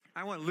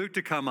I want Luke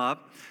to come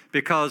up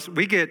because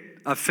we get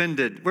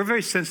offended. We're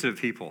very sensitive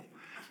people.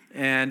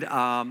 And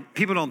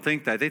people don't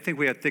think that. They think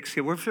we have thick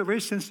skin. We're very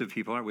sensitive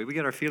people, aren't we? We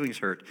get our feelings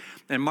hurt.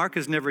 And Mark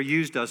has never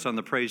used us on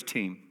the praise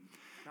team.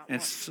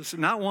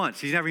 Not once.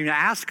 He's never even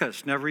asked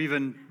us, never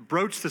even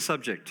broached the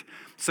subject.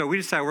 So we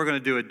decided we're going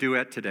to do a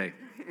duet today,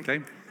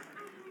 okay?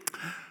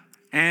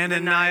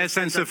 Ananias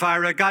and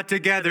Sapphira got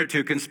together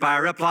to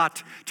conspire a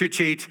plot to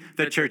cheat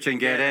the church and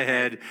get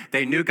ahead.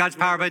 They knew God's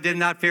power but did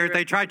not fear it.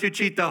 They tried to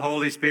cheat the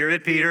Holy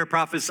Spirit. Peter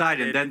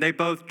prophesied and then they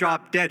both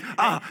dropped dead.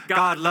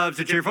 God loves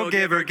a cheerful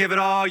giver. Give it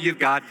all you've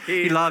got.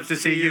 He loves to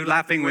see you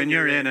laughing when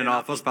you're in an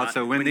awful spot.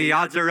 So when the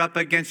odds are up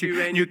against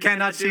you and you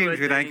cannot see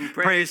anything,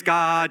 praise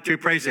God. To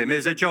praise Him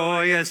is a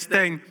joyous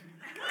thing.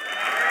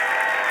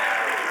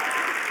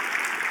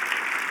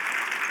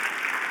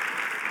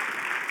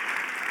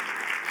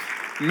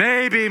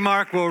 Maybe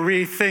Mark will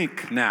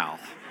rethink now.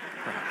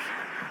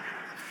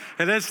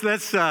 And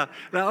let's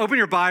open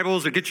your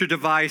Bibles or get your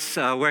device,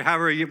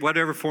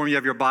 whatever form you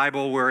have your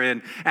Bible. We're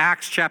in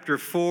Acts chapter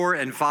 4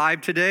 and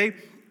 5 today.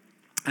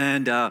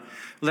 And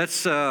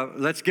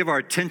let's give our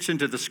attention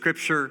to the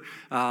Scripture.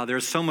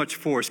 There's so much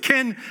force.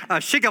 Ken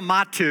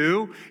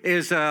Shigematsu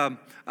is a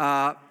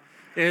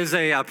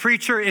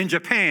preacher in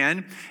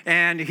Japan,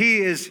 and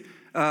he's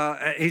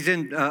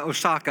in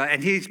Osaka,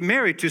 and he's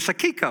married to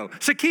Sakiko.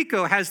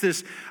 Sakiko has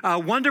this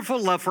wonderful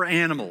love for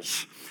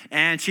animals,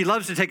 and she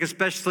loves to take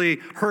especially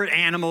hurt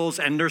animals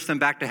and nurse them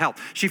back to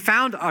health. She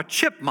found a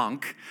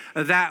chipmunk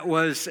that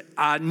was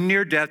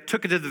near death,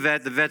 took it to the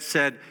vet. The vet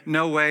said,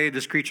 no way,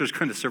 this creature is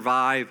going to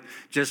survive.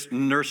 Just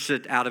nurse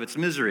it out of its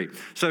misery.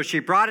 So she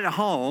brought it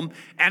home,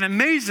 and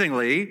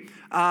amazingly,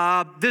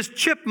 this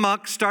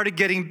chipmunk started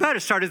getting better,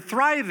 started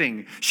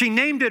thriving. She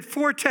named it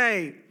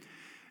Forte.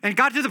 And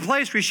got to the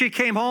place where she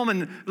came home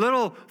and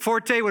little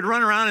Forte would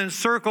run around in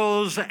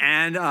circles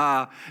and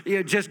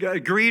just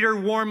greet her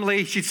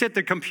warmly. She'd sit at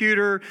the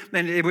computer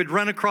and it would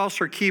run across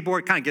her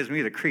keyboard. Kind of gives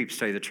me the creeps, to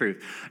tell you the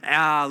truth.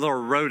 Little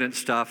rodent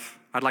stuff.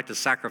 I'd like to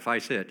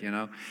sacrifice it, you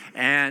know.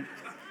 And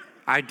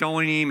I don't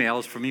want any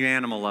emails from you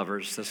animal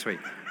lovers this week,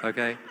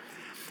 okay?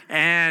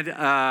 And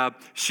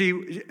she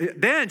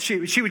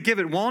would give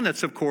it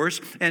walnuts, of course,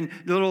 and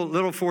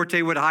little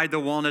Forte would hide the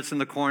walnuts in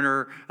the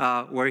corner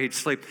where he'd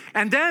sleep.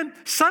 And then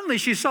suddenly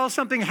she saw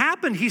something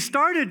happen. He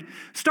started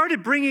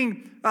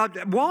bringing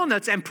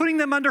walnuts and putting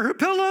them under her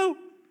pillow,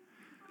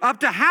 up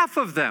to half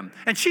of them.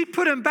 And she'd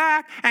put him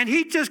back, and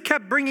he just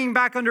kept bringing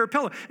back under her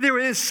pillow. There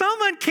was some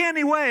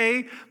uncanny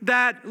way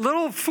that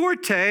little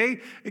Forte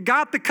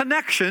got the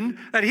connection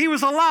that he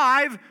was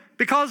alive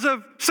because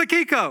of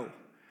Sakiko.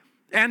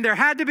 And there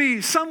had to be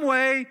some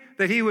way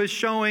that he was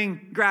showing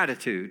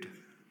gratitude.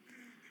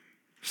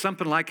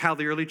 Something like how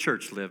the early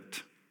church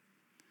lived.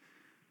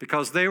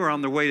 Because they were on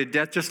their way to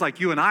death, just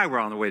like you and I were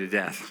on the way to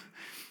death.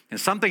 And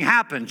something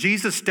happened.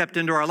 Jesus stepped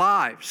into our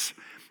lives.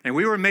 And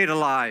we were made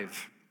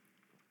alive.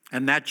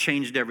 And that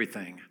changed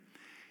everything.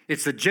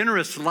 It's the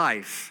generous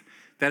life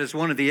that is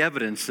one of the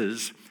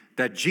evidences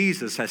that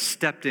Jesus has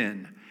stepped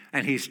in.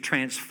 And He's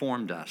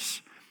transformed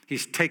us.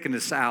 He's taken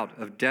us out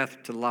of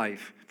death to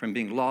life, from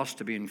being lost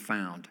to being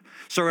found.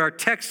 So our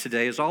text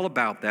today is all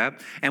about that.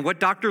 And what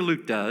Dr.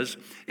 Luke does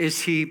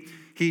is he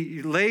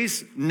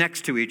lays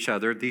next to each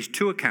other these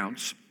two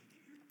accounts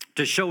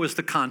to show us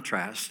the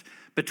contrast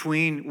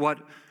between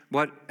what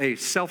a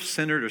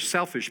self-centered or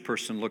selfish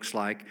person looks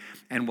like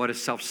and what a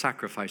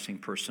self-sacrificing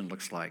person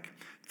looks like.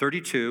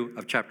 32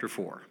 of chapter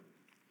 4.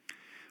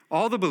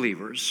 All the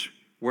believers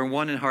were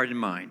one in heart and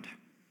mind.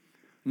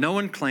 No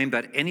one claimed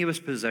that any of his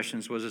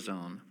possessions was his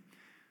own,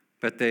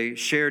 but they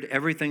shared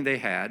everything they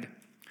had.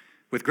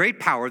 With great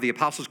power, the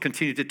apostles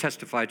continued to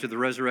testify to the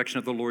resurrection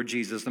of the Lord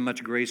Jesus, and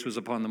much grace was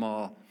upon them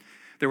all.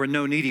 There were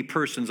no needy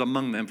persons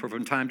among them, for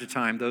from time to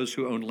time, those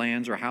who owned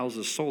lands or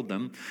houses sold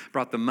them,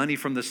 brought the money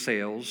from the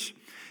sales,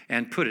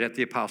 and put it at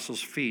the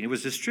apostles' feet. It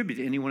was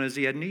distributed to anyone as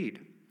he had need.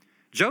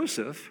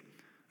 Joseph,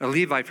 a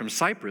Levite from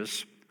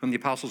Cyprus, whom the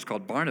apostles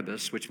called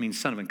Barnabas, which means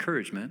son of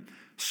encouragement,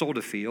 sold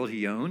a field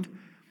he owned,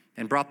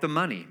 and brought the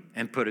money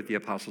and put it at the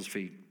apostles'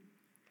 feet.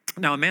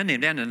 Now, a man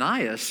named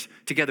Ananias,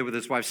 together with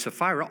his wife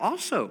Sapphira,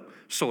 also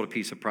sold a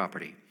piece of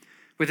property.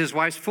 With his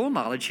wife's full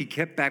knowledge, he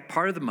kept back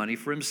part of the money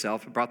for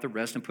himself and brought the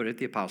rest and put it at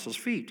the apostles'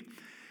 feet.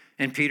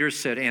 And Peter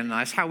said,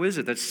 Ananias, how is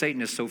it that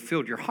Satan has so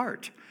filled your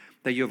heart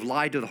that you have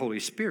lied to the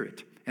Holy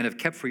Spirit and have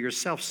kept for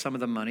yourself some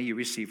of the money you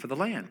received for the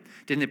land?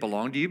 Didn't it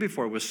belong to you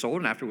before it was sold,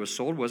 and after it was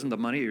sold, wasn't the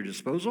money at your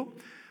disposal?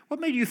 What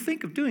made you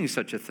think of doing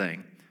such a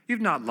thing?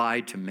 You've not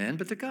lied to men,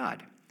 but to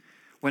God.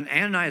 When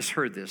Ananias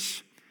heard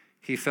this,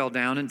 he fell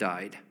down and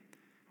died.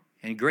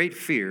 And great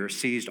fear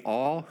seized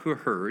all who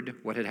heard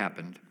what had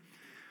happened.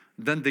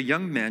 Then the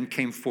young men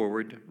came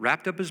forward,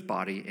 wrapped up his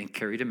body, and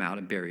carried him out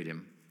and buried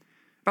him.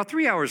 About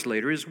 3 hours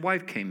later, his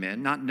wife came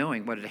in, not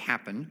knowing what had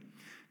happened.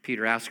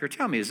 Peter asked her,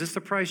 tell me, is this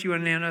the price you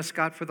and Ananias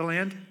got for the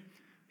land?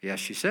 Yes,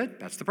 she said,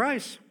 that's the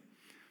price.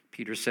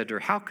 Peter said to her,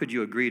 how could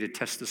you agree to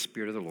test the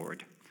Spirit of the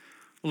Lord?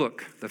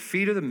 Look, the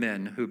feet of the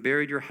men who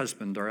buried your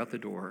husband are at the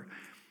door,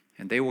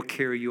 and they will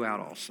carry you out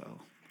also.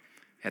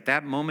 At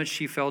that moment,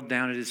 she fell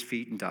down at his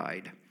feet and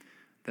died.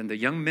 Then the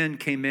young men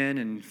came in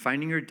and,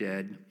 finding her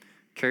dead,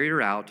 carried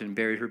her out and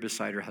buried her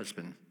beside her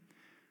husband.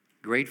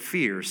 Great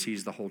fear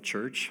seized the whole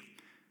church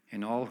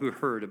and all who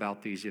heard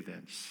about these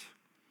events.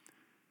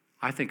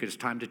 I think it's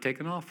time to take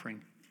an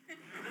offering.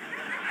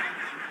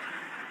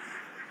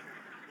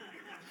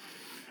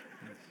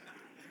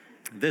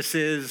 This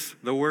is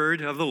the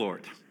word of the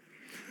Lord.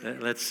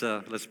 Let's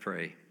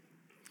pray.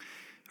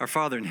 Our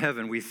Father in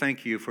heaven, we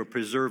thank you for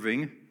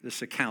preserving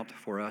this account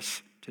for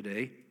us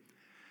today.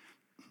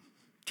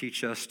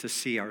 Teach us to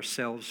see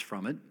ourselves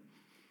from it.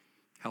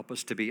 Help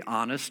us to be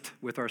honest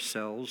with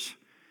ourselves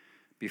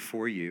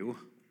before you.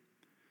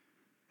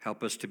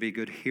 Help us to be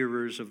good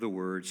hearers of the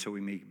word so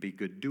we may be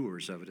good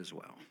doers of it as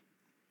well.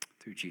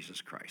 Through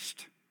Jesus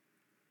Christ.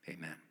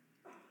 Amen.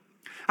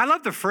 I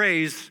love the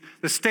phrase,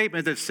 the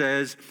statement that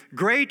says,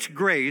 great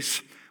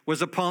grace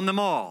was upon them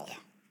all.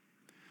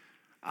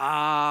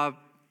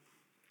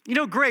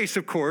 Grace,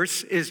 of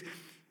course, is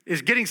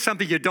getting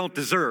something you don't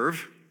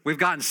deserve. We've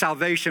gotten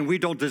salvation. We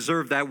don't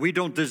deserve that. We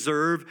don't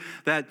deserve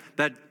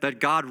that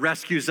God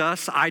rescues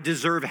us. I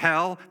deserve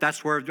hell.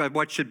 That's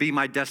what should be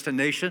my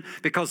destination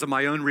because of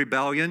my own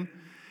rebellion.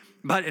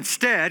 But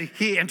instead,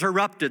 he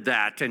interrupted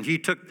that, and he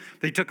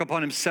took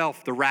upon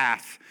himself the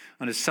wrath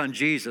on his son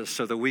Jesus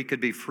so that we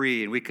could be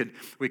free and we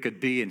could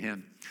be in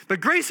him. But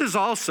grace is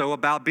also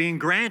about being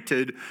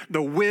granted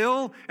the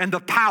will and the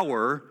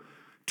power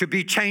to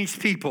be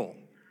changed people.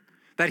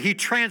 That he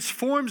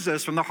transforms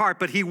us from the heart,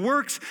 but he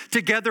works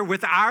together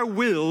with our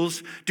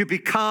wills to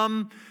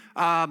become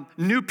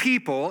new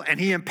people, and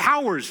he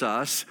empowers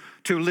us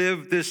to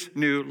live this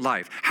new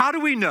life. How do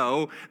we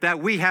know that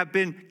we have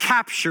been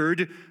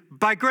captured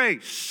by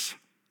grace?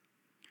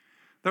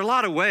 There are a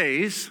lot of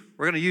ways.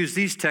 We're going to use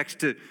these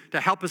texts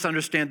to help us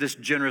understand this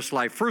generous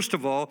life. First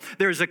of all,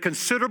 there's a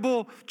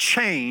considerable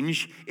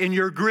change in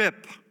your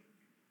grip.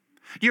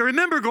 You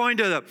remember going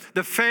to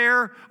the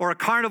fair or a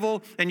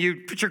carnival and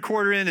you put your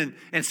quarter in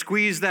and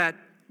squeeze that,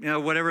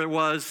 whatever it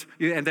was,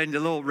 and then the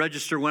little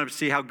register went up to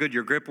see how good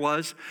your grip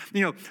was?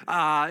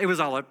 It was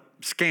all a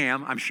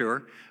scam, I'm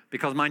sure,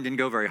 because mine didn't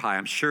go very high.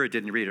 I'm sure it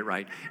didn't read it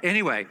right.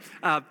 Anyway,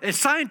 and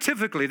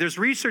scientifically, there's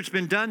research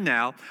been done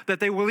now that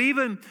they will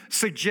even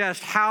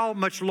suggest how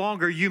much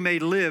longer you may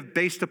live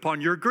based upon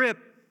your grip.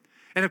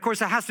 And of course,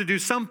 that has to do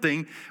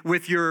something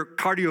with your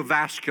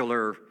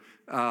cardiovascular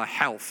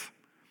health.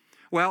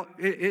 Well,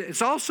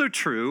 it's also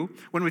true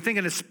when we think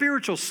in a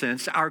spiritual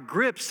sense, our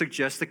grip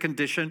suggests the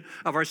condition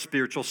of our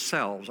spiritual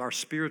selves, our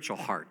spiritual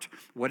heart,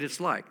 what it's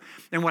like.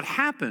 And what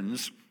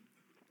happens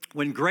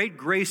when great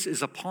grace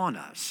is upon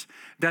us,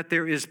 that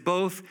there is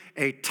both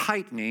a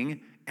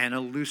tightening and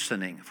a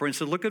loosening. For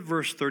instance, look at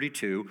verse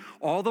 32.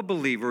 All the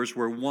believers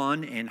were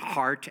one in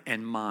heart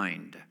and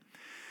mind.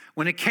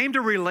 When it came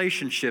to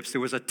relationships,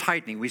 there was a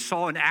tightening. We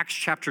saw in Acts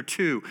chapter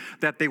 2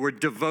 that they were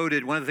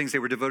devoted. One of the things they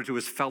were devoted to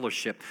was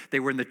fellowship.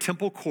 They were in the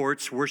temple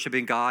courts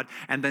worshiping God,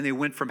 and then they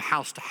went from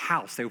house to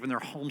house. They opened their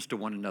homes to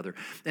one another.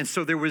 And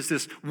so there was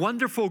this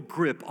wonderful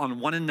grip on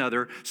one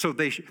another, so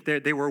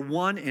they were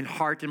one in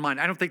heart and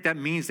mind. I don't think that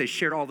means they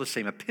shared all the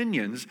same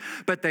opinions,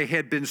 but they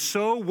had been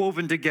so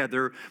woven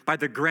together by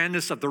the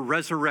grandness of the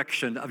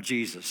resurrection of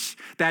Jesus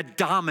that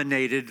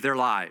dominated their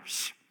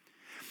lives.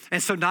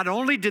 And so not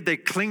only did they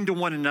cling to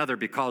one another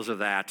because of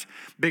that,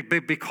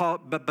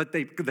 but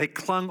they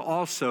clung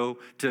also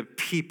to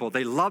people.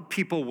 They loved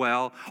people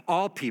well,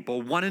 all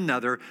people, one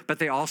another, but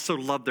they also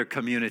loved their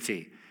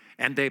community.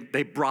 And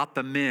they brought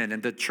them in,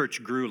 and the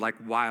church grew like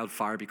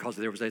wildfire because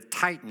there was a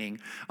tightening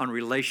on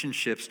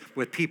relationships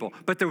with people.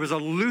 But there was a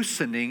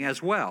loosening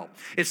as well.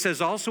 It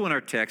says also in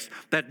our text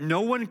that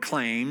no one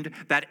claimed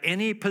that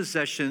any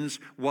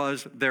possessions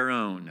was their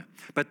own,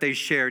 but they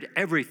shared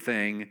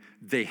everything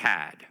they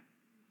had.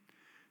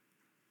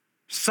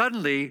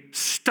 Suddenly,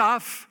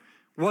 stuff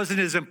wasn't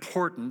as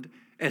important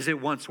as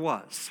it once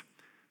was.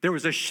 There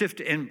was a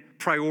shift in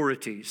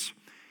priorities.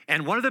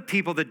 And one of the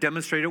people that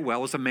demonstrated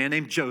well was a man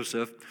named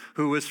Joseph,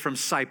 who was from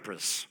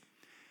Cyprus.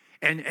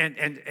 And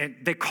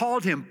they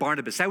called him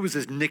Barnabas. That was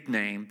his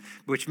nickname,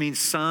 which means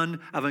son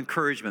of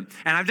encouragement.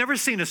 And I've never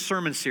seen a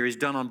sermon series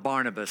done on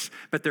Barnabas,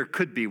 but there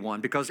could be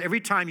one, because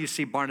every time you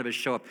see Barnabas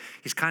show up,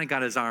 he's kind of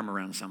got his arm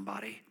around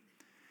somebody.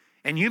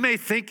 And you may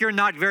think you're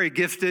not very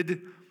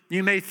gifted.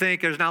 You may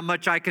think there's not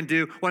much I can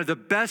do. One of the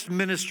best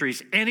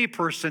ministries any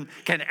person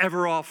can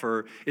ever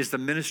offer is the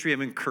ministry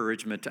of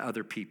encouragement to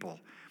other people.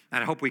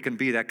 And I hope we can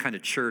be that kind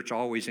of church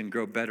always and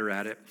grow better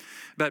at it.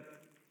 But,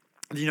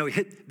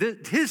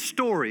 his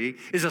story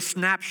is a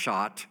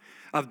snapshot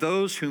of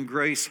those whom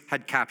grace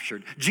had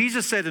captured.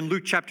 Jesus said in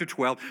Luke chapter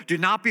 12, "Do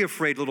not be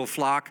afraid, little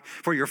flock,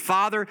 for your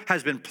Father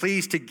has been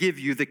pleased to give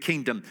you the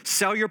kingdom.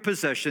 Sell your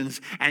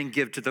possessions and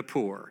give to the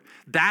poor."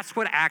 That's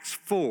what Acts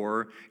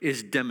 4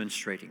 is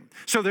demonstrating.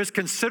 So there's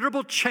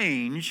considerable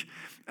change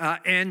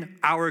in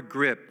our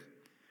grip.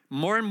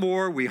 More and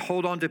more, we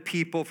hold on to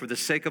people for the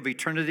sake of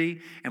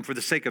eternity and for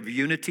the sake of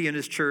unity in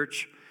his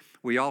church.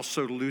 we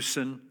also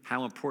loosen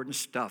how important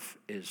stuff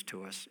is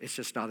to us. It's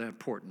just not that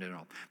important at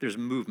all. There's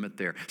movement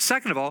there.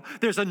 Second of all,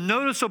 there's a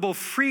noticeable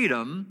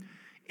freedom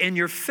in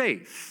your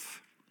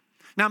faith.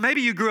 Now,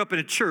 maybe you grew up in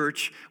a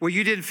church where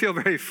you didn't feel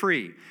very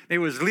free. It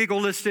was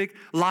legalistic,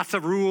 lots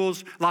of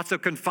rules, lots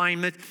of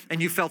confinement,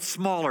 and you felt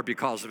smaller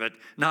because of it,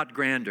 not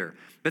grander.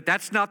 But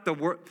that's not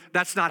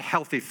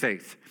healthy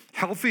faith.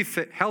 Healthy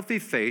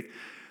faith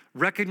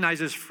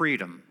recognizes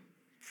freedom.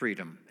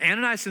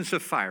 Ananias and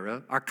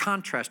Sapphira are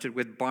contrasted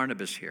with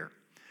Barnabas here.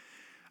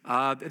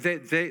 And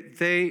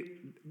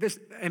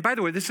by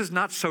the way, this is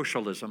not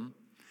socialism.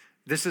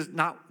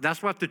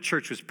 That's what the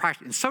church was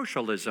practicing. In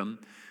socialism,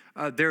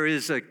 there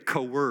is a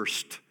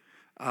coerced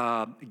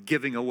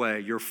giving away.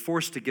 You're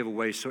forced to give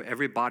away so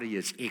everybody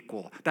is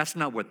equal. That's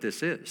not what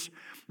this is.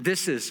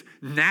 This is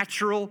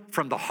natural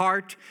from the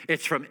heart.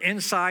 It's from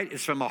inside.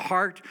 It's from a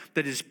heart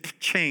that is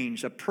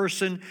changed. A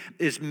person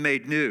is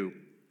made new.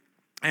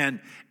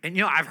 And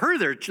I've heard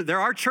there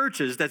are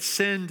churches that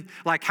send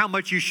like how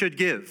much you should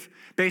give.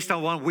 Based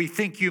on what we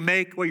think you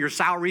make, what your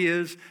salary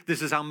is,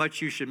 this is how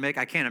much you should make.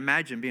 I can't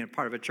imagine being a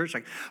part of a church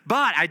like that.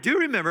 But I do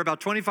remember about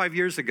 25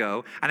 years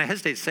ago, and I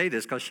hesitate to say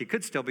this because she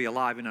could still be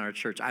alive in our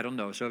church. I don't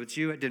know. So if it's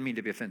you, I didn't mean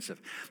to be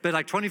offensive. But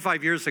like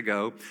 25 years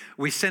ago,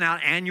 we sent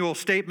out annual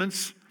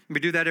statements. We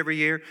do that every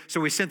year. So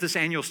we sent this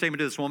annual statement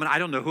to this woman. I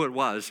don't know who it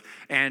was.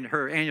 And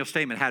her annual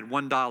statement had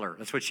 $1.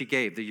 That's what she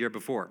gave the year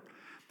before.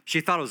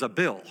 She thought it was a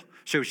bill.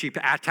 So she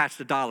attached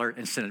 $1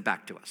 and sent it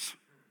back to us.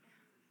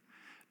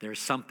 There's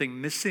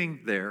something missing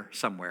there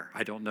somewhere.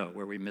 I don't know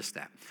where we missed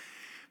that.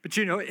 But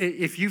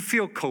if you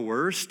feel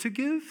coerced to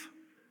give,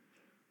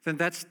 then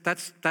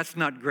that's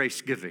not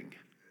grace giving.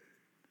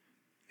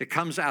 It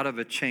comes out of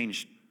a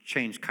changed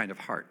kind of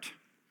heart.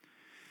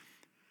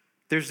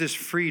 There's this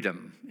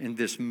freedom in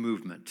this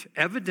movement.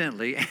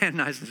 Evidently,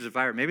 Ananias and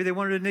Sapphira, maybe they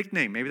wanted a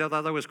nickname. Maybe they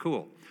thought that was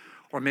cool.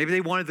 Or maybe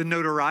they wanted the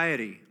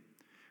notoriety.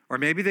 Or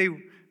maybe they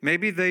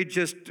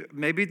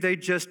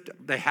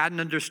hadn't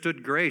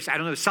understood grace. I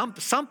don't know.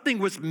 Something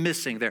was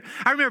missing there.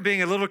 I remember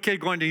being a little kid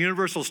going to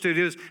Universal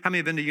Studios. How many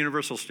have been to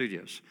Universal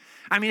Studios?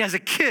 I mean, as a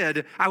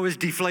kid, I was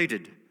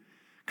deflated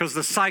because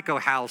the Psycho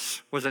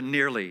House wasn't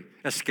nearly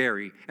as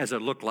scary as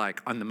it looked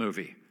like on the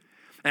movie.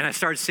 And I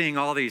started seeing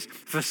all these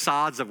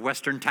facades of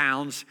Western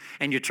towns,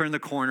 and you turn the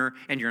corner,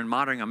 and you're in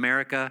modern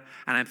America,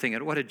 and I'm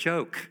thinking, what a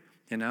joke,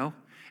 And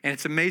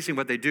it's amazing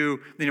what they do,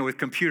 with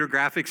computer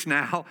graphics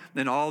now,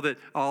 and all that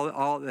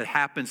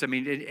happens. I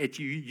mean,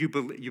 you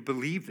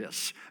believe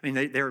this. I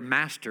mean, they're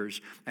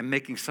masters at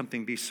making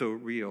something be so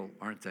real,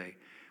 aren't they?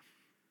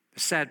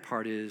 The sad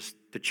part is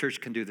the church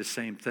can do the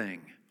same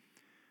thing.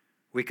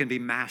 We can be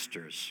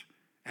masters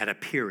at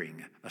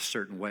appearing a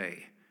certain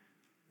way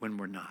when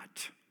we're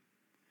not.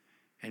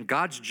 And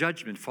God's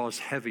judgment falls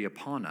heavy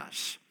upon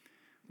us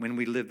when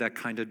we live that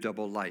kind of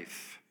double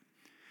life.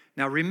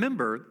 Now,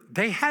 remember,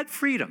 they had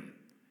freedom.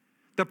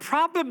 The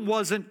problem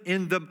wasn't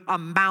in the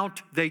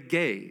amount they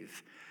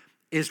gave,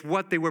 is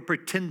what they were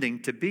pretending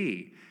to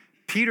be.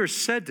 Peter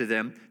said to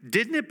them,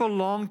 didn't it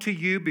belong to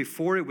you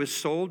before it was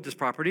sold, this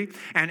property?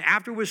 And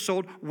after it was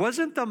sold,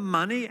 wasn't the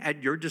money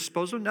at your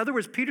disposal? In other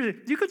words, Peter,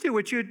 you could do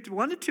what you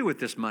wanted to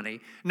with this money.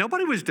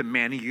 Nobody was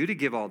demanding you to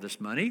give all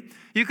this money.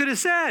 You could have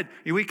said,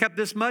 we kept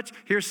this much.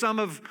 Here's some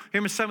of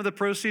the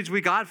proceeds we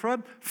got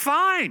from it.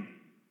 Fine.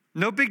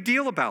 No big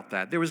deal about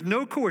that. There was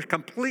no coercion,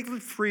 completely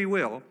free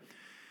will.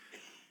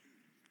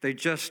 They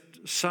just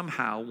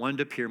somehow wanted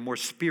to appear more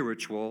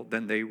spiritual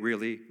than they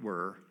really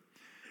were.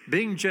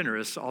 Being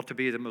generous ought to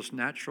be the most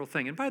natural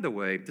thing. And by the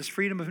way, this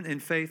freedom in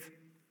faith,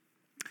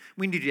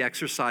 we need to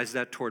exercise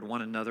that toward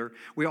one another.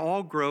 We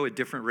all grow at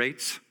different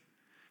rates.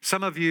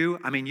 Some of you,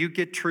 you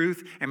get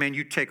truth, and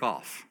you take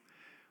off.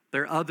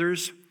 There are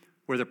others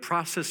where the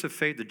process of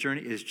faith, the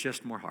journey is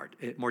just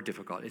more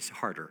difficult. It's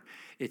harder.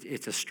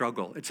 It's a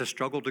struggle. It's a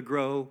struggle to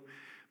grow.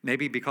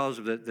 Maybe because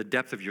of the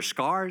depth of your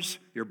scars,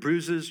 your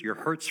bruises, your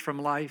hurts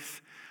from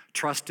life,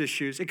 trust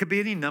issues. It could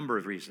be any number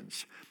of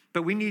reasons.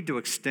 But we need to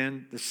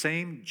extend the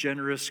same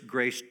generous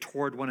grace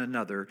toward one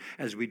another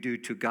as we do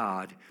to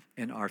God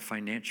in our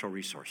financial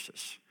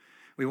resources.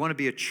 We want to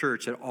be a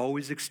church that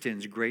always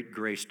extends great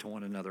grace to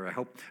one another.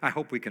 I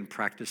hope we can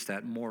practice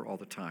that more all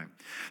the time.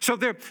 So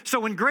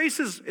when grace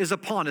is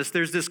upon us,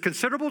 there's this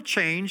considerable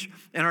change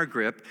in our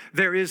grip.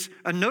 There is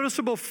a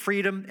noticeable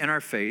freedom in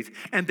our faith,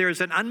 and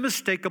there's an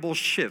unmistakable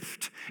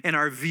shift in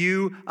our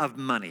view of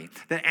money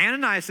that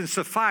Ananias and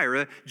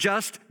Sapphira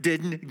just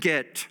didn't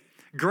get.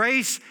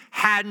 Grace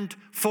hadn't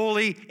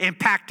fully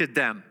impacted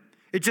them.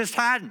 It just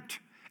hadn't.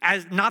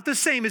 As not the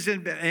same as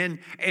in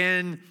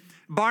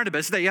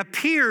Barnabas. They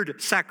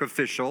appeared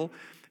sacrificial,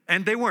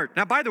 and they weren't.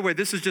 Now, by the way,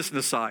 this is just an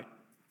aside.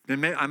 And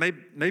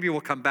maybe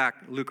we'll come back,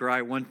 Luke or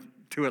I,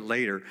 to it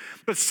later.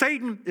 But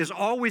Satan is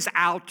always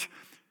out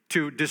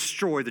to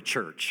destroy the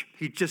church.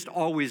 He just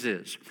always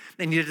is.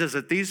 And he does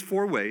it these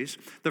 4 ways.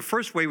 The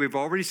first way we've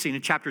already seen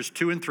in chapters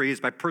 2 and 3 is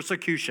by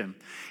persecution.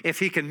 If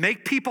he can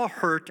make people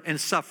hurt and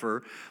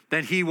suffer,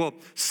 then he will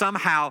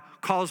somehow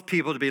cause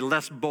people to be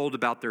less bold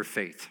about their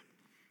faith.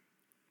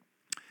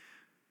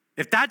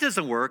 If that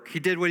doesn't work, he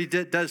did what he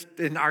does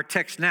in our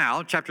text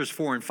now, chapters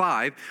 4 and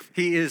 5.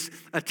 He is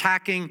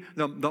attacking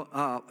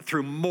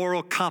through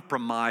moral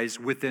compromise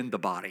within the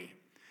body.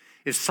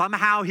 If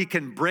somehow he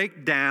can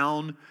break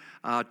down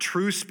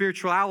true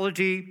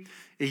spirituality,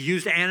 he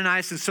used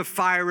Ananias and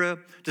Sapphira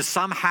to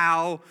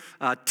somehow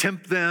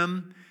tempt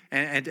them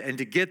and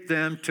to get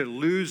them to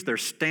lose their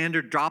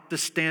standard, drop the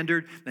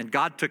standard, and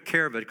God took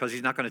care of it because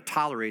he's not going to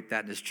tolerate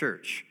that in his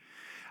church.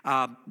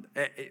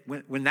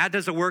 When that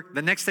doesn't work,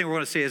 the next thing we're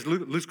going to see is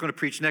Luke's going to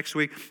preach next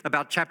week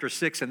about chapter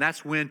 6, and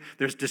that's when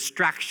there's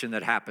distraction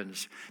that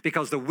happens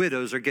because the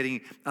widows are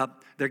getting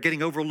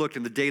overlooked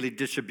in the daily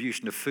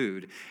distribution of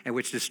food, and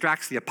which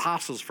distracts the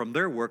apostles from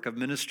their work of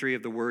ministry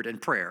of the word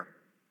and prayer.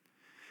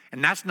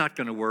 And that's not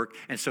going to work,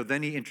 and so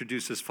then he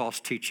introduces false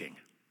teaching.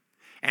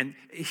 And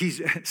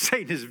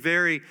Satan is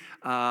very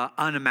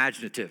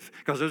unimaginative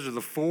because those are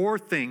the 4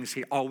 things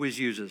he always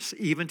uses,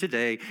 even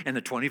today in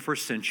the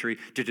 21st century,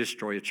 to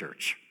destroy a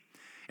church.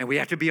 And we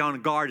have to be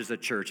on guard as a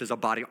church, as a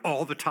body,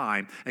 all the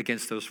time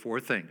against those 4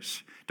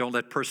 things. Don't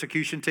let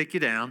persecution take you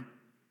down.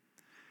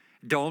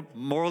 Don't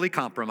morally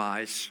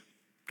compromise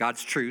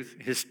God's truth,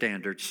 his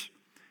standards.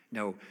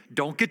 No,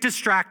 don't get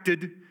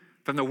distracted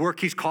from the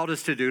work he's called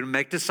us to do to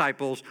make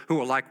disciples who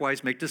will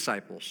likewise make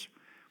disciples.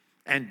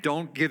 And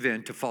don't give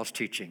in to false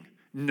teaching.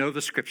 Know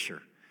the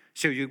scripture.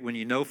 So when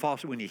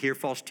you hear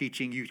false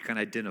teaching, you can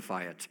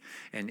identify it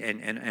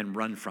and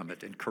run from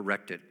it and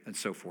correct it and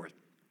so forth.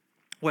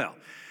 Well,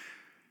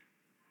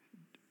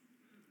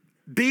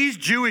 these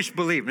Jewish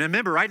believers,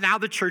 remember right now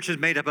the church is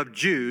made up of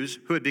Jews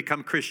who had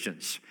become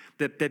Christians.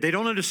 That they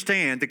don't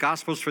understand the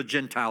gospel's for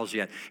Gentiles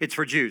yet. It's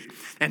for Jews.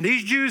 And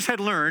these Jews had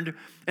learned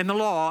in the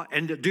law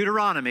and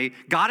Deuteronomy,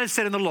 God has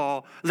said in the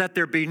law, let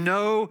there be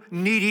no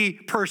needy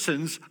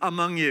persons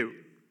among you.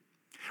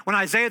 When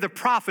Isaiah the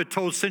prophet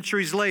told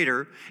centuries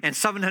later and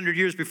 700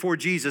 years before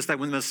Jesus that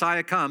when the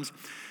Messiah comes,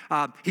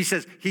 he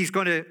says he's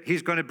going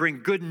to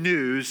bring good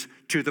news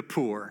to the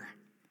poor.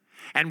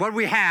 And what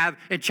we have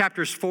in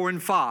chapters 4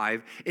 and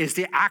 5 is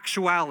the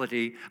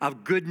actuality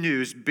of good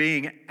news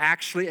being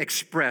actually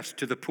expressed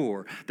to the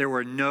poor. There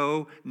were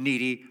no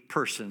needy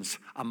persons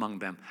among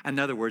them. In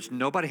other words,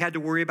 nobody had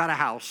to worry about a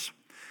house,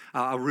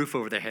 a roof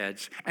over their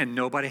heads, and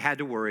nobody had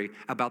to worry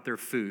about their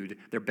food,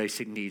 their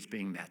basic needs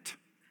being met.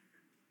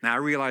 Now, I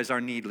realize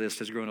our need list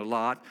has grown a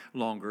lot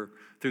longer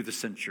through the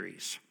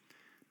centuries.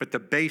 But the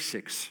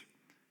basics,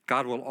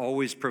 God will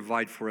always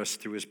provide for us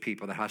through his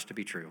people. That has to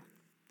be true.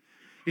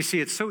 You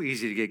see, it's so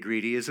easy to get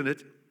greedy, isn't it?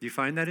 Do you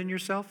find that in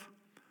yourself?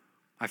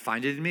 I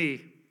find it in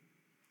me.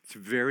 It's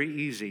very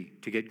easy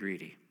to get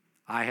greedy.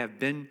 I have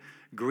been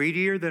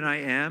greedier than I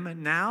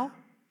am now,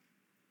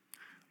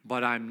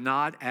 but I'm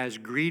not as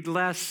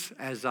greedless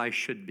as I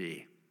should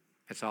be.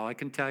 That's all I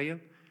can tell you.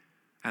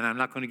 And I'm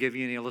not going to give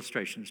you any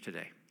illustrations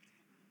today.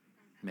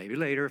 Maybe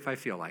later if I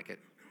feel like it.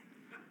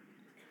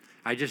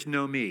 I just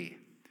know me,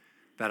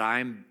 that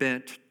I'm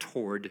bent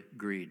toward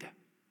greed.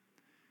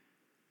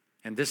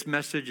 And this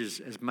message is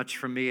as much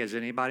for me as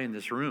anybody in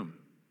this room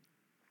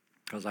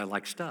because I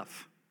like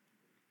stuff.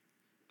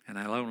 And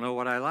I don't know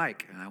what I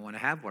like, and I want to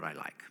have what I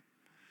like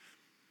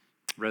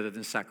rather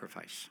than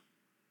sacrifice.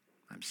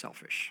 I'm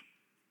selfish.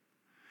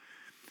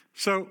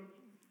 So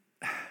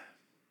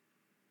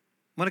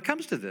when it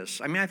comes to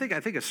this, I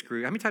think of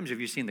Scrooge. How many times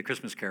have you seen the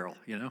Christmas Carol,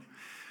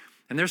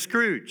 And there's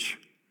Scrooge.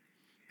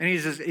 And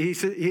he's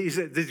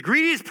the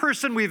greediest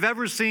person we've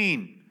ever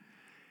seen.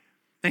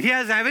 And he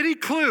doesn't have any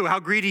clue how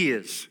greedy he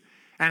is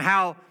and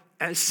how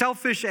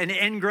selfish and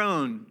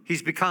ingrown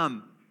he's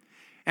become.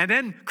 And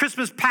then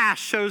Christmas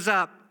past shows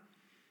up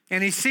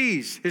and he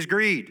sees his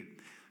greed.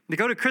 They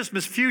go to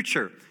Christmas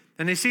future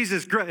and he sees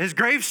his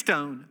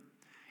gravestone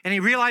and he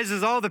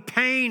realizes all the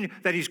pain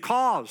that he's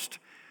caused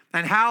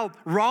and how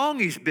wrong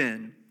he's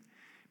been.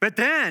 But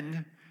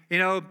then,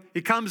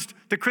 he comes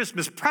to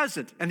Christmas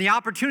present and the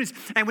opportunities.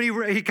 And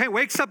when he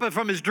wakes up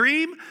from his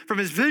dream, from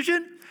his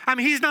vision,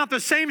 he's not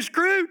the same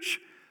Scrooge.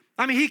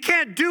 He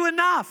can't do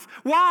enough.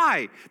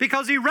 Why?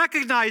 Because he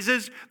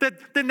recognizes that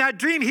in that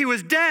dream he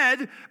was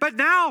dead, but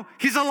now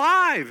he's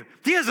alive.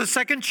 He has a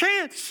second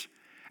chance.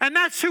 And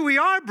that's who we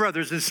are,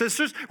 brothers and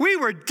sisters. We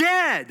were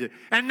dead,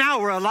 and now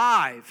we're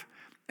alive.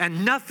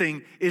 And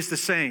nothing is the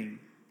same.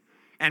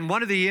 And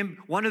one of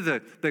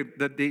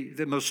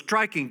the most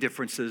striking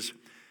differences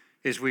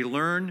is we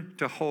learn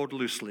to hold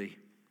loosely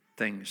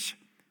things,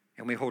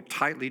 and we hold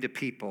tightly to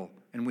people,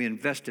 and we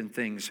invest in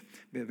things,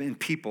 in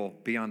people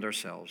beyond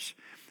ourselves.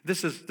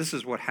 This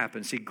is what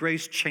happens. See,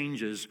 grace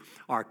changes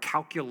our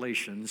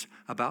calculations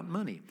about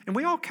money. And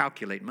we all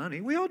calculate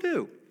money. We all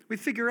do. We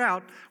figure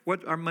out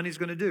what our money's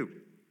going to do.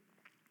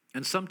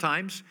 And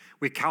sometimes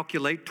we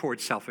calculate toward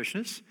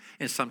selfishness,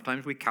 and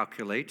sometimes we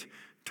calculate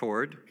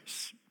toward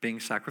being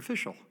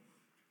sacrificial.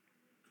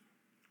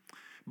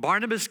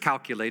 Barnabas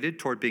calculated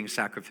toward being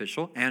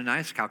sacrificial.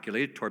 Ananias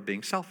calculated toward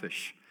being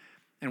selfish.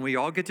 And we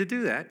all get to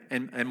do that.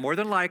 And more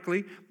than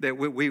likely, that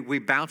we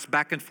bounce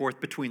back and forth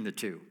between the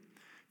two.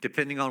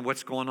 depending on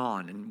what's going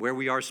on and where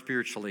we are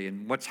spiritually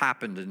and what's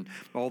happened and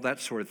all that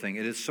sort of thing.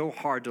 It is so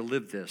hard to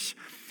live this.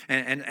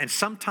 And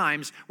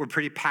sometimes we're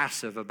pretty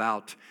passive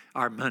about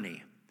our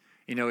money.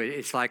 You know,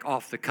 it's like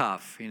off the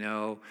cuff, you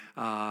know.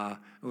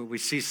 We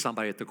see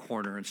somebody at the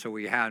corner, and so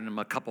we hand them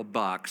a couple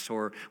bucks,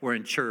 or we're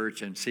in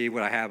church and see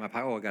what I have in my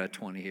pocket. Oh, I got a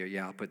 20 here.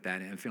 Yeah, I'll put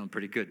that in. I'm feeling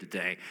pretty good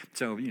today.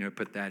 So, you know,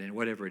 put that in,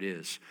 whatever it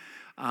is.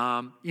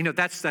 You know,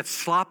 that's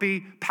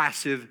sloppy,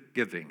 passive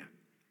giving.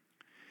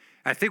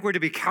 I think we're to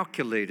be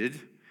calculated,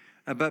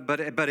 but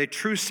a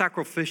true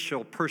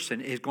sacrificial person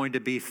is going to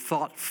be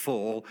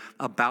thoughtful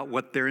about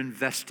what they're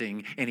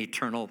investing in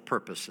eternal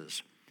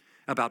purposes,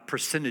 about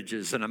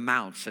percentages and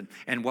amounts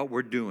and what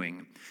we're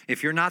doing.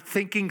 If you're not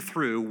thinking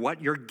through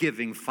what you're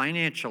giving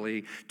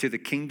financially to the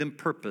kingdom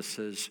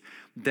purposes,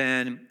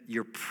 then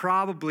you're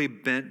probably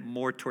bent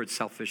more towards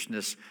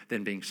selfishness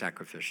than being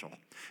sacrificial.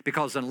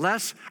 Because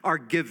unless our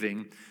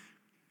giving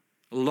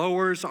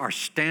lowers our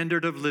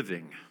standard of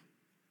living,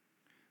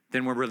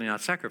 then we're really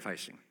not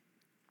sacrificing.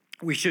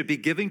 We should be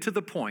giving to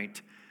the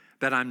point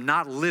that I'm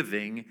not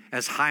living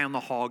as high on the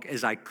hog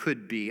as I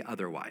could be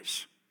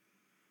otherwise.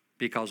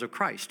 Because of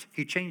Christ,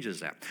 he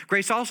changes that.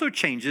 Grace also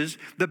changes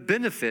the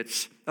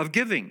benefits of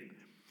giving.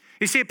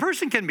 You see, a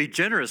person can be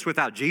generous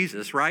without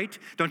Jesus, right?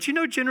 Don't you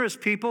know generous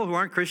people who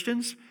aren't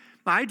Christians?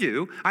 I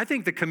do. I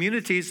think the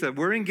communities that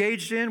we're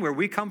engaged in, where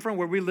we come from,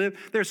 where we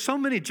live, there's so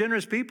many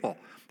generous people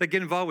that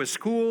get involved with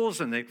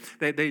schools, and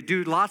they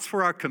do lots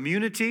for our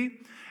community.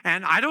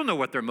 And I don't know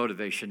what their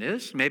motivation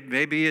is.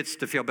 Maybe it's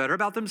to feel better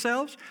about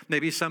themselves.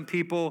 Maybe some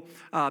people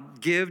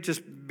give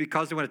just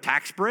because they want a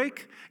tax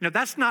break. You know,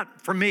 that's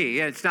not for me.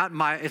 It's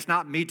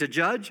not me to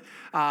judge.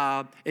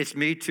 It's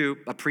me to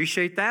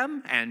appreciate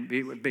them and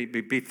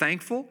be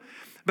thankful.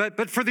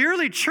 But for the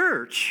early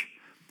church,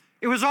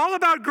 it was all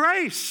about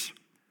grace.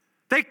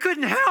 They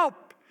couldn't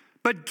help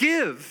but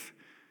give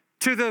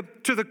to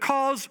the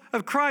cause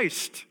of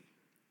Christ.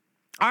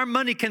 Our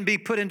money can be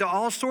put into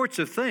all sorts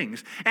of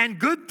things, and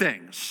good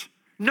things,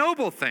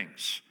 noble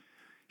things.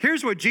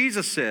 Here's what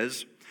Jesus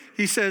says.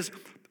 He says,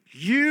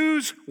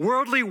 use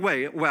worldly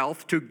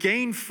wealth to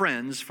gain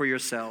friends for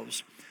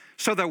yourselves,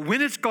 so that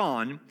when it's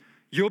gone,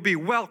 you'll be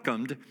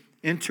welcomed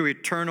into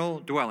eternal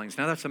dwellings.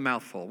 Now that's a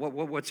mouthful.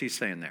 What's he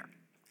saying there?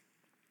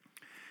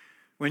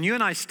 When you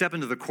and I step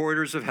into the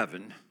corridors of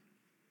heaven,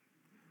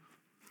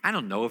 I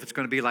don't know if it's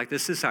going to be like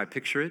this. This is how I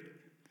picture it.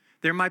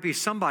 There might be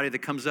somebody that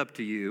comes up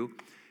to you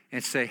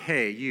and say,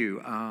 hey,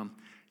 you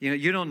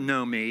don't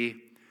know me,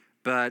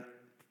 but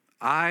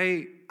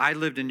I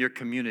lived in your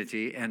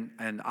community,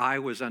 and I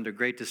was under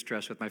great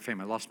distress with my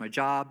family. I lost my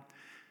job.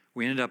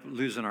 We ended up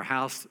losing our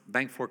house,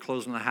 bank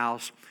foreclosing the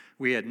house.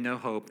 We had no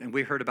hope, and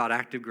we heard about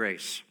Active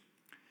Grace.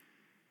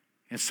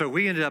 And so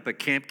we ended up at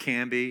Camp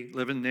Canby,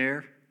 living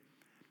there,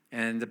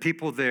 and the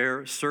people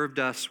there served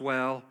us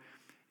well,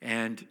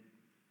 and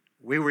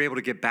we were able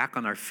to get back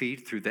on our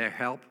feet through their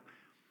help.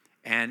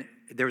 And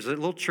there was a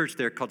little church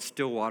there called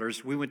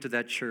Stillwaters. We went to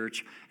that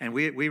church, and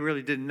we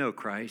really didn't know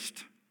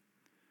Christ.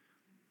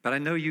 But I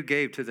know you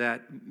gave to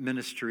that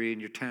ministry in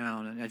your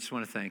town, and I just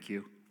want to thank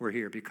you. We're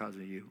here because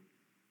of you.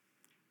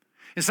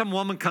 And some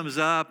woman comes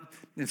up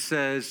and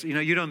says,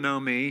 you don't know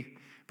me,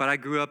 but I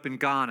grew up in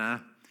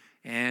Ghana,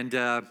 and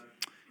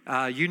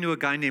you knew a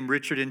guy named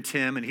Richard and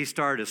Tim, and he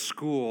started a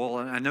school,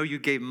 and I know you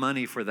gave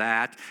money for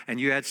that, and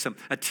you had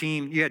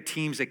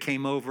teams that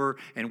came over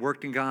and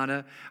worked in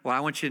Ghana. Well, I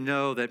want you to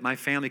know that my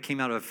family came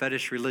out of a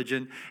fetish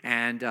religion,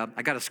 and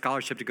I got a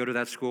scholarship to go to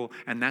that school,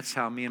 and that's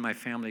how me and my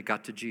family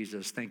got to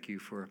Jesus. Thank you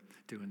for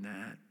doing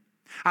that.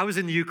 I was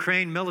in the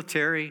Ukraine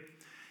military,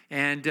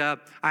 and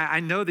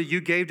I know that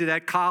you gave to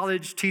that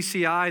college,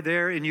 TCI,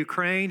 there in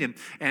Ukraine,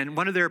 and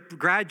one of their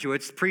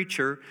graduates,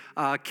 preacher,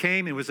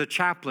 came and was a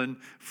chaplain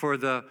for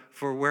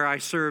where I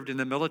served in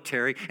the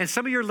military. And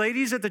some of your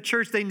ladies at the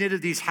church, they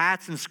knitted these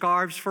hats and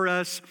scarves for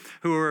us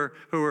who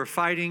were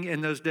fighting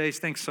in those days.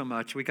 Thanks so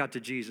much. We got to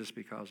Jesus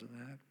because of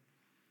that.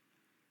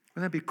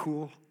 Wouldn't that be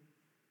cool?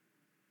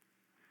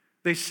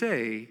 They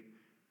say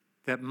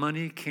that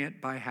money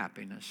can't buy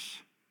happiness.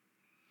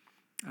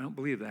 I don't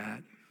believe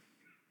that.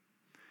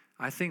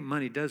 I think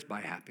money does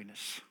buy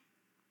happiness.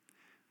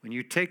 When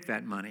you take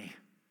that money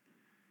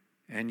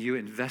and you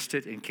invest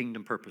it in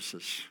kingdom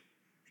purposes,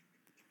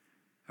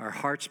 our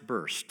hearts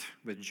burst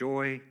with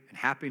joy and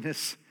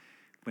happiness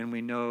when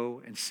we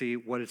know and see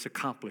what it's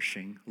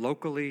accomplishing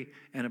locally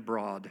and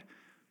abroad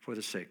for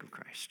the sake of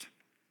Christ.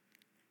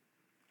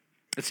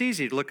 It's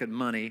easy to look at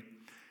money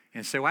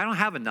and say, well, I don't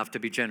have enough to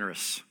be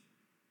generous.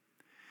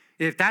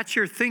 If that's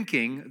your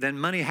thinking, then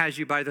money has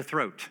you by the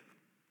throat.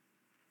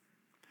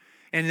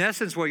 In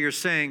essence, what you're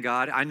saying,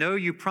 God, I know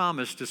you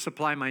promised to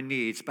supply my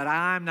needs, but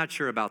I'm not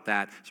sure about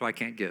that, so I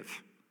can't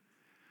give.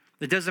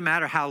 It doesn't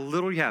matter how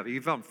little you have. If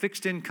you've on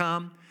fixed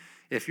income,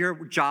 if you're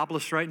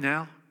jobless right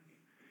now,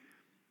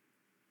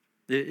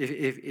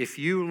 if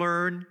you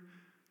learn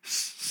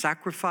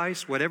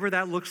sacrifice, whatever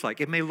that looks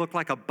like, it may look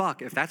like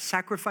 $1. If that's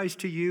sacrifice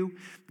to you,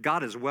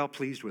 God is well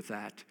pleased with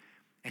that,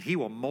 and he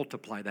will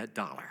multiply that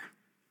dollar.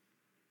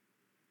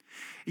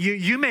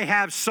 You may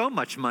have so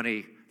much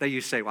money that you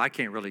say, well, I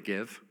can't really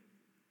give?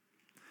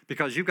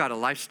 Because you've got a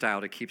lifestyle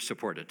to keep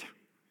supported.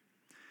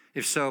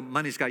 If so,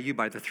 money's got you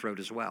by the throat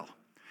as well.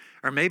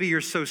 Or maybe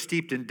you're so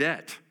steeped in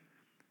debt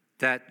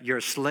that you're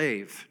a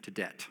slave to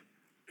debt.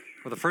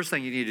 Well, the first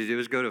thing you need to do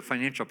is go to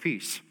Financial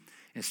Peace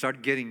and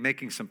start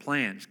making some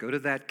plans. Go to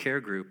that care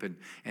group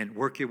and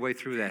work your way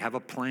through that. Have a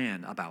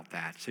plan about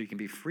that so you can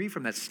be free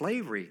from that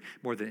slavery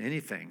more than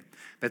anything,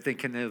 but then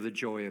can know the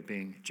joy of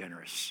being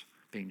generous.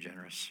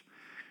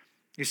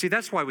 You see,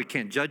 that's why we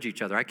can't judge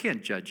each other. I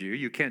can't judge you.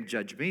 You can't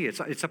judge me.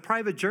 It's a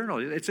private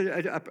journey. It's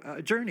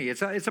a journey.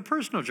 It's a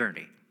personal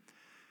journey.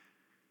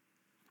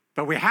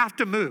 But we have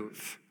to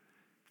move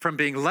from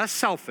being less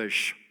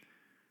selfish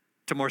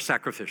to more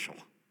sacrificial,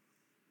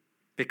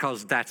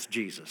 because that's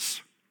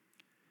Jesus.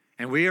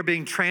 And we are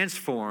being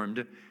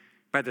transformed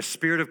by the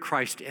Spirit of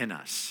Christ in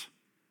us.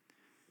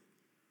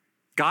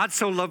 God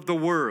so loved the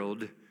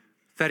world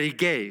that he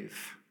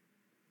gave.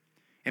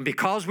 And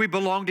because we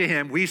belong to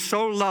him, we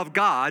so love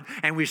God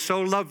and we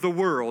so love the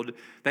world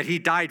that he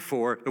died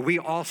for, that we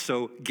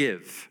also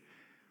give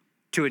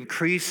to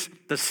increase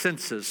the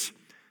census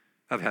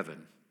of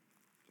heaven.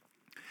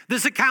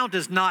 This account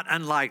is not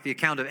unlike the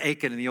account of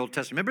Achan in the Old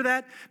Testament. Remember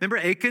that? Remember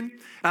Achan?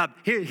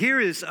 Here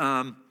is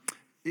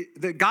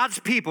God's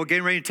people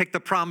getting ready to take the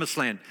promised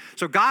land.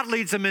 So God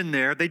leads them in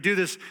there. They do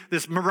this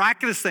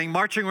miraculous thing,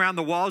 marching around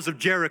the walls of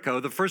Jericho,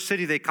 the first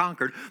city they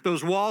conquered.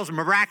 Those walls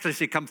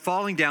miraculously come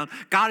falling down.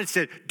 God had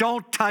said,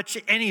 don't touch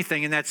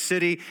anything in that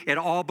city. It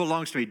all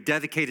belongs to me.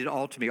 Dedicate it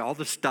all to me. All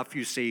the stuff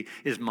you see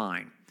is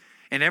mine.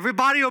 And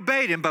everybody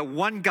obeyed him, but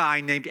one guy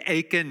named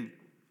Achan.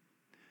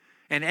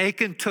 And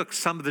Achan took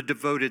some of the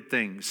devoted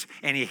things,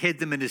 and he hid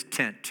them in his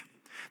tent.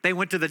 They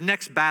went to the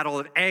next battle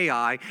at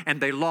Ai,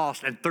 and they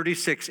lost, and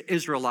 36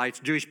 Israelites,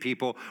 Jewish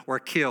people, were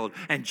killed.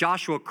 And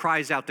Joshua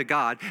cries out to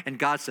God, and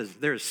God says,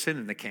 there is sin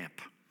in the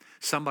camp.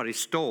 Somebody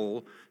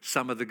stole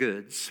some of the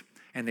goods,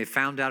 and they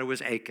found out it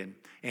was Achan,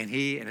 and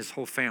he and his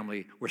whole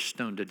family were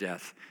stoned to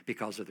death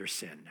because of their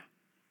sin.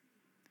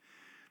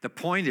 The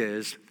point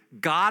is,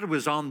 God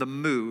was on the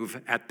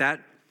move at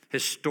that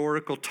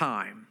historical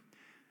time,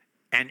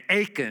 and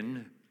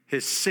Achan,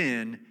 his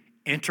sin,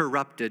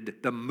 interrupted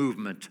the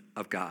movement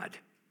of God.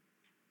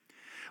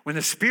 When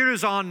the Spirit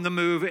is on the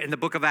move in the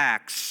book of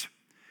Acts,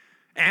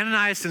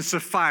 Ananias and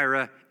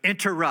Sapphira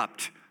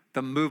interrupt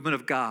the movement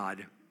of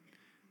God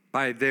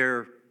by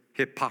their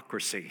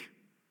hypocrisy.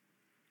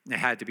 It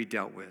had to be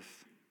dealt with.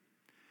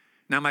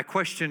 Now, my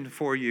question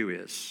for you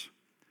is,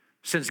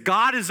 since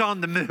God is on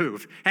the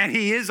move, and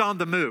he is on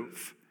the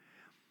move,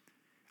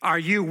 are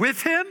you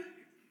with him,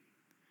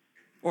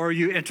 or are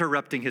you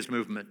interrupting his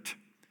movement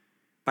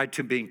by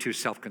being too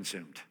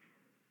self-consumed?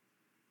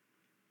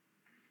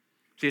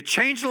 See, a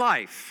changed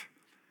life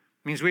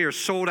means we are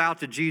sold out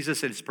to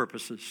Jesus and his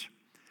purposes.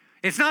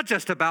 It's not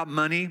just about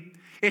money.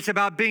 It's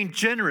about being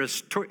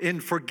generous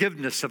in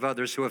forgiveness of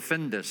others who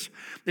offend us.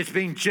 It's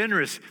being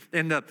generous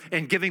in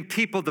giving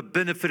people the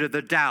benefit of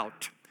the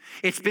doubt.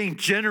 It's being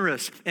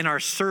generous in our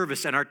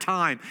service and our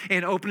time,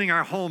 in opening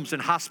our homes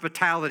and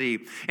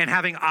hospitality, and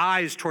having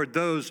eyes toward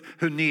those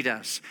who need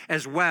us,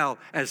 as well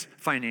as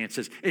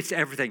finances. It's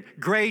everything.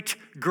 Great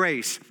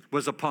grace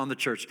was upon the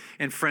church.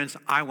 And friends,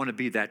 I want to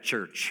be that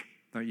church.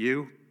 Don't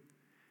you?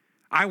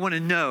 I want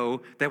to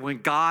know that when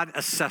God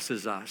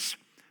assesses us,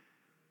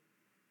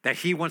 that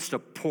he wants to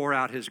pour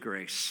out his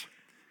grace,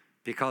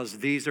 because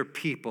these are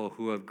people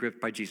who have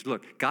gripped by Jesus.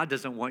 Look, God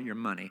doesn't want your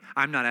money.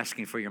 I'm not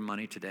asking for your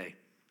money today.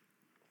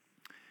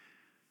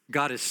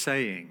 God is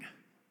saying,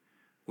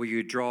 will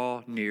you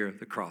draw near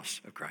the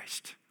cross of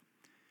Christ?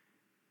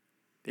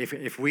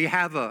 If we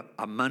have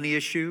a money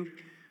issue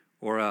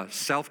or a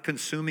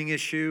self-consuming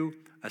issue,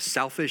 a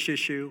selfish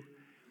issue,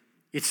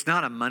 it's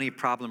not a money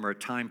problem or a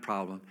time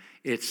problem.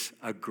 It's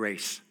a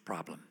grace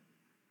problem.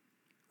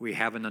 We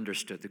haven't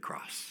understood the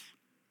cross.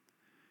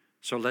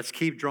 So let's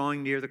keep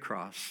drawing near the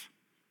cross.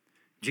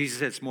 Jesus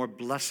said it's more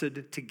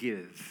blessed to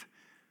give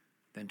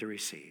than to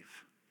receive.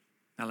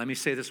 Now let me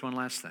say this one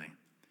last thing.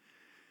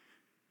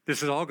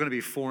 This is all going to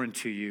be foreign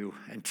to you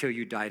until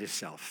you die to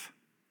self.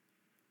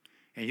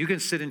 And you can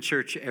sit in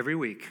church every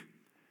week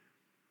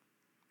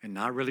and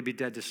not really be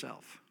dead to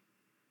self.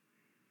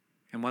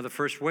 And one of the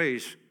first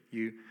ways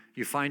you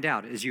find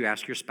out is you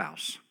ask your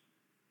spouse.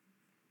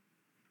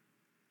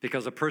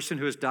 Because a person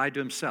who has died to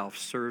himself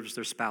serves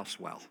their spouse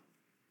well.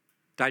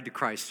 Died to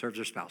Christ serves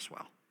their spouse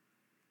well.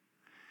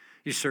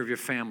 You serve your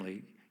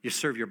family. You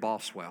serve your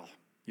boss well.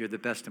 You're the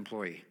best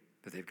employee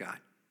that they've got.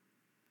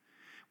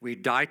 We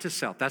die to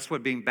self. That's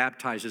what being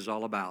baptized is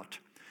all about.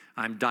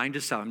 I'm dying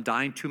to self. I'm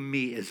dying to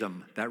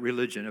meism, that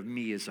religion of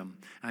meism.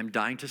 I'm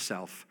dying to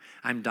self.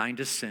 I'm dying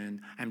to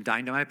sin. I'm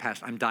dying to my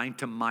past. I'm dying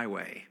to my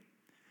way.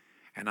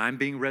 And I'm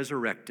being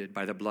resurrected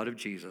by the blood of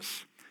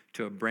Jesus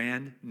to a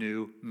brand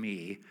new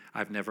me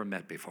I've never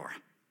met before.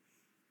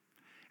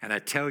 And I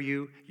tell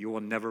you, you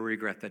will never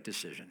regret that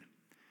decision.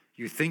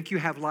 You think you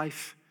have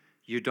life,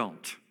 you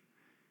don't,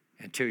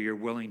 until you're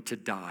willing to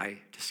die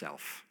to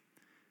self.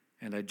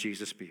 And let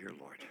Jesus be your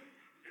Lord.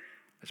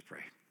 Let's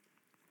pray.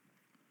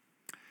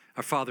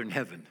 Our Father in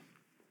heaven,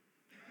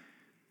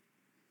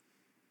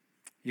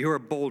 You are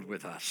bold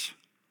with us.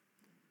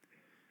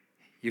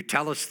 You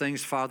tell us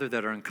things, Father,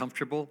 that are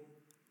uncomfortable.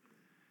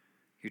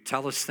 You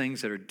tell us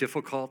things that are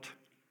difficult.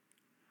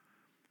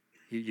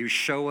 You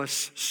show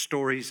us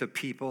stories of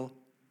people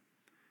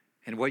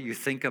and what you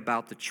think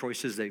about the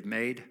choices they've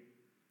made.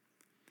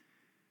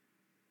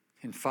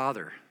 And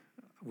Father,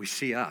 we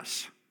see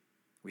us.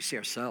 We see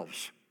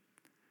ourselves.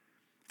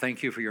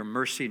 Thank you for your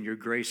mercy and your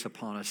grace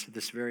upon us at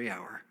this very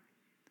hour.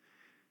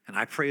 And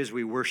I pray as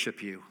we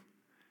worship you,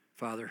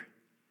 Father,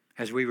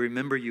 as we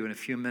remember you in a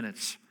few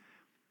minutes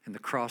in the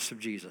cross of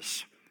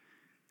Jesus,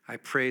 I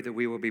pray that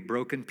we will be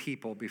broken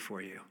people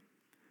before you,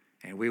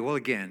 and we will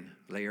again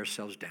lay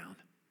ourselves down.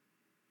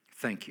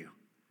 Thank you.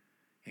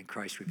 In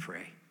Christ we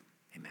pray.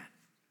 Amen.